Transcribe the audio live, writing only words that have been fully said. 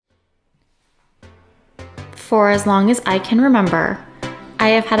For as long as I can remember, I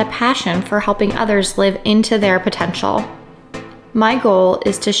have had a passion for helping others live into their potential. My goal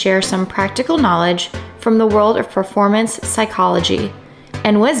is to share some practical knowledge from the world of performance psychology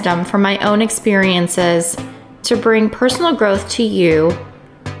and wisdom from my own experiences to bring personal growth to you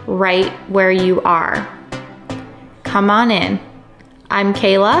right where you are. Come on in. I'm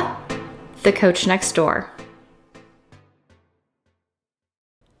Kayla, the coach next door.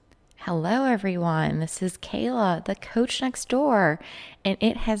 Hello everyone, this is Kayla, the coach next door, and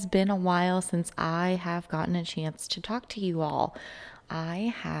it has been a while since I have gotten a chance to talk to you all.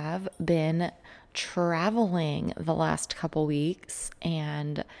 I have been traveling the last couple weeks,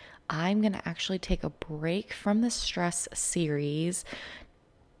 and I'm going to actually take a break from the stress series,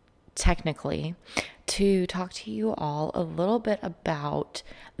 technically, to talk to you all a little bit about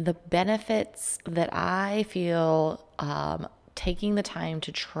the benefits that I feel taking the time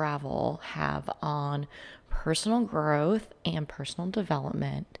to travel have on personal growth and personal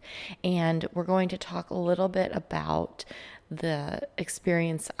development. And we're going to talk a little bit about the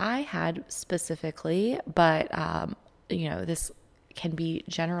experience I had specifically, but this can be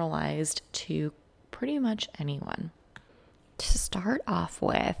generalized to pretty much anyone. To start off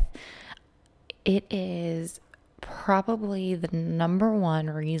with, it is probably the number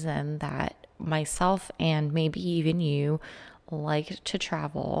one reason that myself and maybe even you like to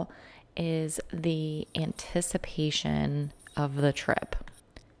travel is the anticipation of the trip.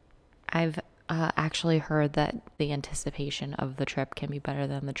 I've actually heard that the anticipation of the trip can be better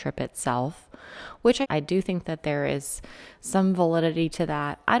than the trip itself, which I do think that there is some validity to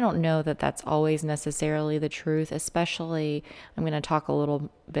that. I don't know that that's always necessarily the truth, especially I'm going to talk a little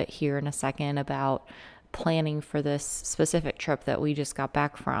bit here in a second about planning for this specific trip that we just got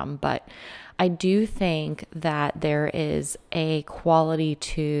back from. But I do think that there is a quality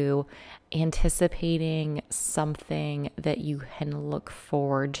to anticipating something that you can look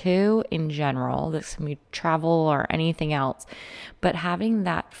forward to in general. This can be travel or anything else, but having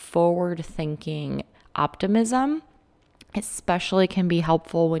that forward thinking optimism especially can be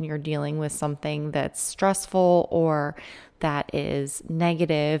helpful when you're dealing with something that's stressful or that is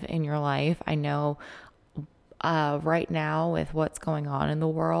negative in your life. I know right now with what's going on in the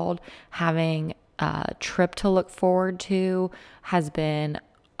world, having a trip to look forward to has been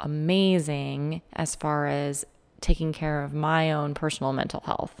amazing as far as taking care of my own personal mental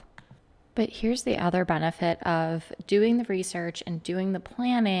health. But here's the other benefit of doing the research and doing the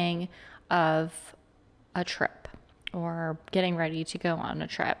planning of a trip or getting ready to go on a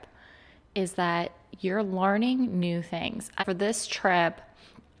trip is that you're learning new things. For this trip,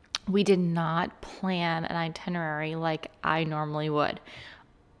 we did not plan an itinerary like I normally would.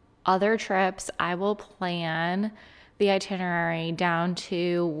 Other trips, I will plan the itinerary down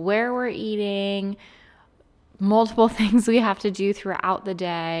to where we're eating, multiple things we have to do throughout the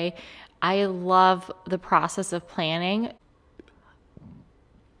day. I love the process of planning.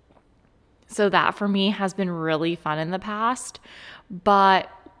 So that for me has been really fun in the past. But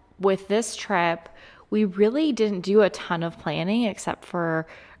with this trip, we really didn't do a ton of planning except for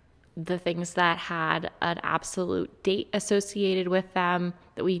the things that had an absolute date associated with them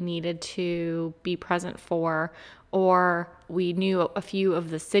that we needed to be present for, or we knew a few of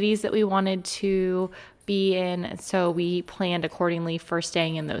the cities that we wanted to be in, so we planned accordingly for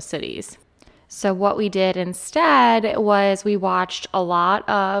staying in those cities. So what we did instead was we watched a lot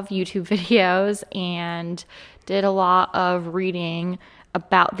of YouTube videos and did a lot of reading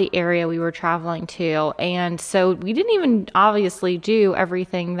about the area we were traveling to. And so we didn't even obviously do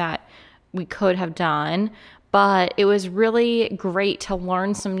everything that we could have done, but it was really great to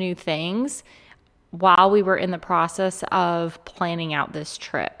learn some new things while we were in the process of planning out this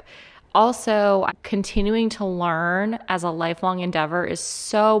trip. Also, continuing to learn as a lifelong endeavor is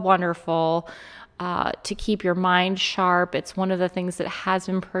so wonderful to keep your mind sharp. It's one of the things that has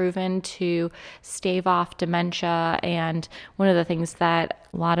been proven to stave off dementia, and one of the things that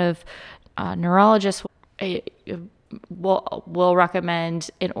a lot of neurologists will recommend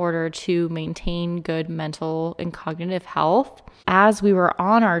in order to maintain good mental and cognitive health. As we were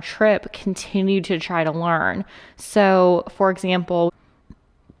on our trip, continued to try to learn. So, for example,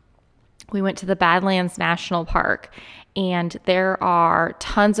 we went to the Badlands National Park, and there are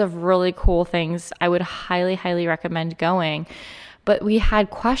tons of really cool things. I would highly, highly recommend going. But we had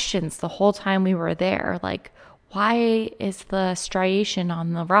questions the whole time we were there, like, why is the striation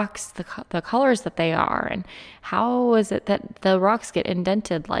on the rocks the colors that they are? And how is it that the rocks get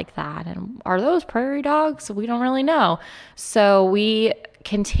indented like that? And are those prairie dogs? We don't really know. So we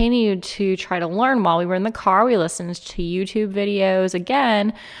continued to try to learn while we were in the car. We listened to YouTube videos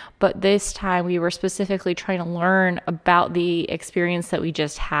again, but this time we were specifically trying to learn about the experience that we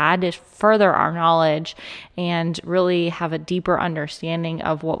just had to further our knowledge and really have a deeper understanding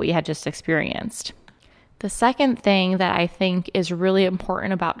of what we had just experienced. The second thing that I think is really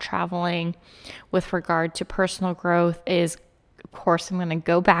important about traveling with regard to personal growth is, of course, I'm going to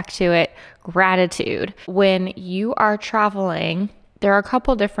go back to it, gratitude. When you are traveling, there are a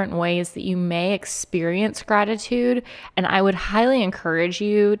couple different ways that you may experience gratitude, and I would highly encourage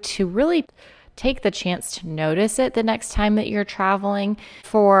you to really take the chance to notice it the next time that you're traveling.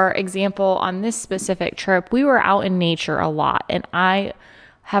 For example, on this specific trip, we were out in nature a lot, and I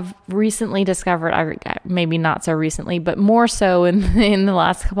have recently discovered, maybe not so recently, but more so in the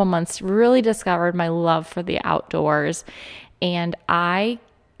last couple months, really discovered my love for the outdoors. And I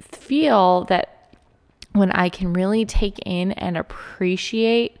feel that when I can really take in and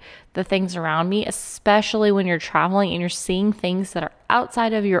appreciate the things around me, especially when you're traveling and you're seeing things that are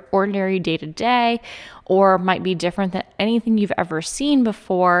outside of your ordinary day-to-day or might be different than anything you've ever seen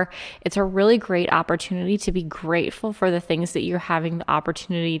before, it's a really great opportunity to be grateful for the things that you're having the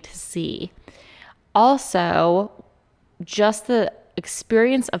opportunity to see. Also, just the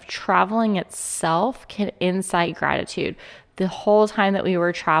experience of traveling itself can incite gratitude. The whole time that we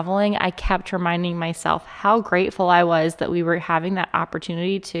were traveling, I kept reminding myself how grateful I was that we were having that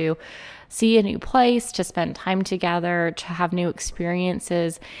opportunity to see a new place, to spend time together, to have new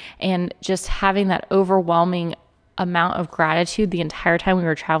experiences, and just having that overwhelming amount of gratitude the entire time we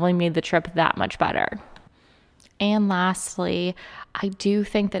were traveling made the trip that much better. And lastly, I do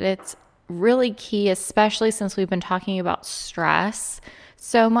think that it's really key, especially since we've been talking about stress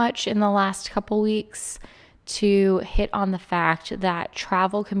so much in the last couple weeks, to hit on the fact that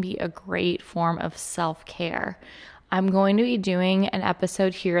travel can be a great form of self-care. I'm going to be doing an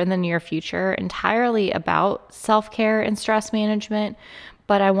episode here in the near future entirely about self-care and stress management,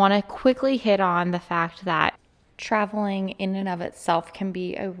 but I want to quickly hit on the fact that traveling in and of itself can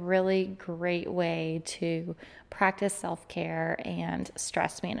be a really great way to practice self-care and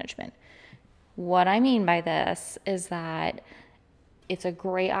stress management. What I mean by this is that it's a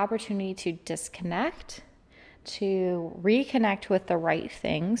great opportunity to disconnect, to reconnect with the right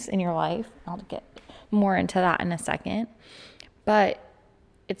things in your life. I'll get more into that in a second. But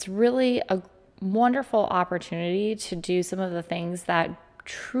it's really a wonderful opportunity to do some of the things that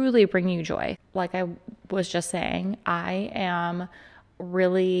truly bring you joy. Like I was just saying, I am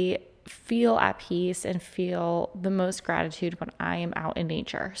really feel at peace and feel the most gratitude when I am out in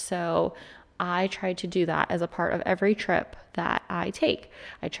nature. So I try to do that as a part of every trip that I take.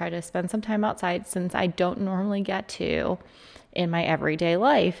 I try to spend some time outside since I don't normally get to in my everyday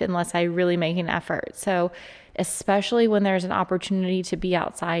life unless I really make an effort. So especially when there's an opportunity to be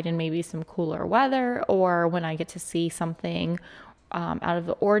outside in maybe some cooler weather, or when I get to see something out of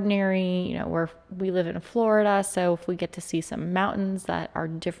the ordinary, where we live in Florida. So if we get to see some mountains that are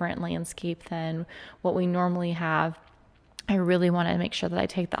different landscape than what we normally have, I really want to make sure that I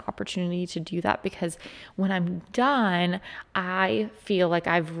take the opportunity to do that, because when I'm done, I feel like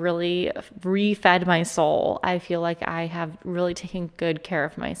I've really refed my soul. I feel like I have really taken good care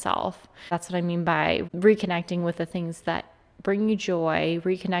of myself. That's what I mean by reconnecting with the things that bring you joy,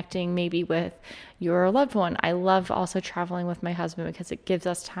 reconnecting maybe with your loved one. I love also traveling with my husband because it gives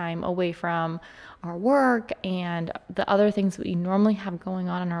us time away from our work and the other things that we normally have going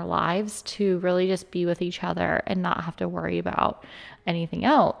on in our lives to really just be with each other and not have to worry about anything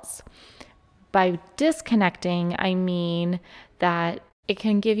else. By disconnecting, I mean that it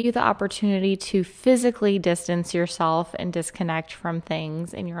can give you the opportunity to physically distance yourself and disconnect from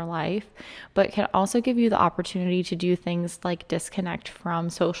things in your life, but it can also give you the opportunity to do things like disconnect from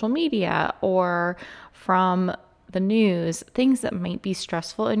social media or from the news, things that might be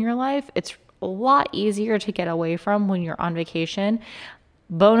stressful in your life. It's a lot easier to get away from when you're on vacation.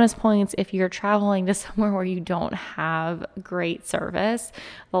 Bonus points if you're traveling to somewhere where you don't have great service.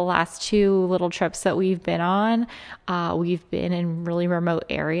 The last 2 little trips that we've been on, we've been in really remote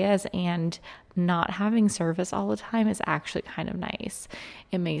areas, and not having service all the time is actually kind of nice.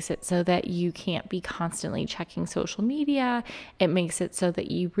 It makes it so that you can't be constantly checking social media. It makes it so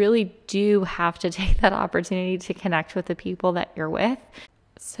that you really do have to take that opportunity to connect with the people that you're with.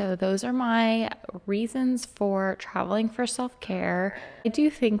 So those are my reasons for traveling for self-care. I do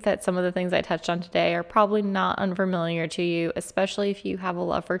think that some of the things I touched on today are probably not unfamiliar to you, especially if you have a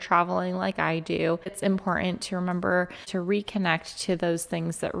love for traveling like I do. It's important to remember to reconnect to those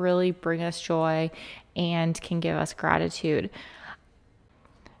things that really bring us joy and can give us gratitude.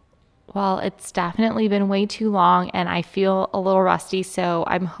 Well, it's definitely been way too long and I feel a little rusty, so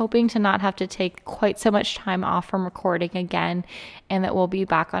I'm hoping to not have to take quite so much time off from recording again and that we'll be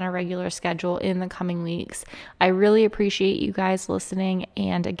back on a regular schedule in the coming weeks. I really appreciate you guys listening.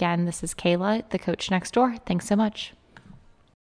 And again, this is Kayla, the coach next door. Thanks so much.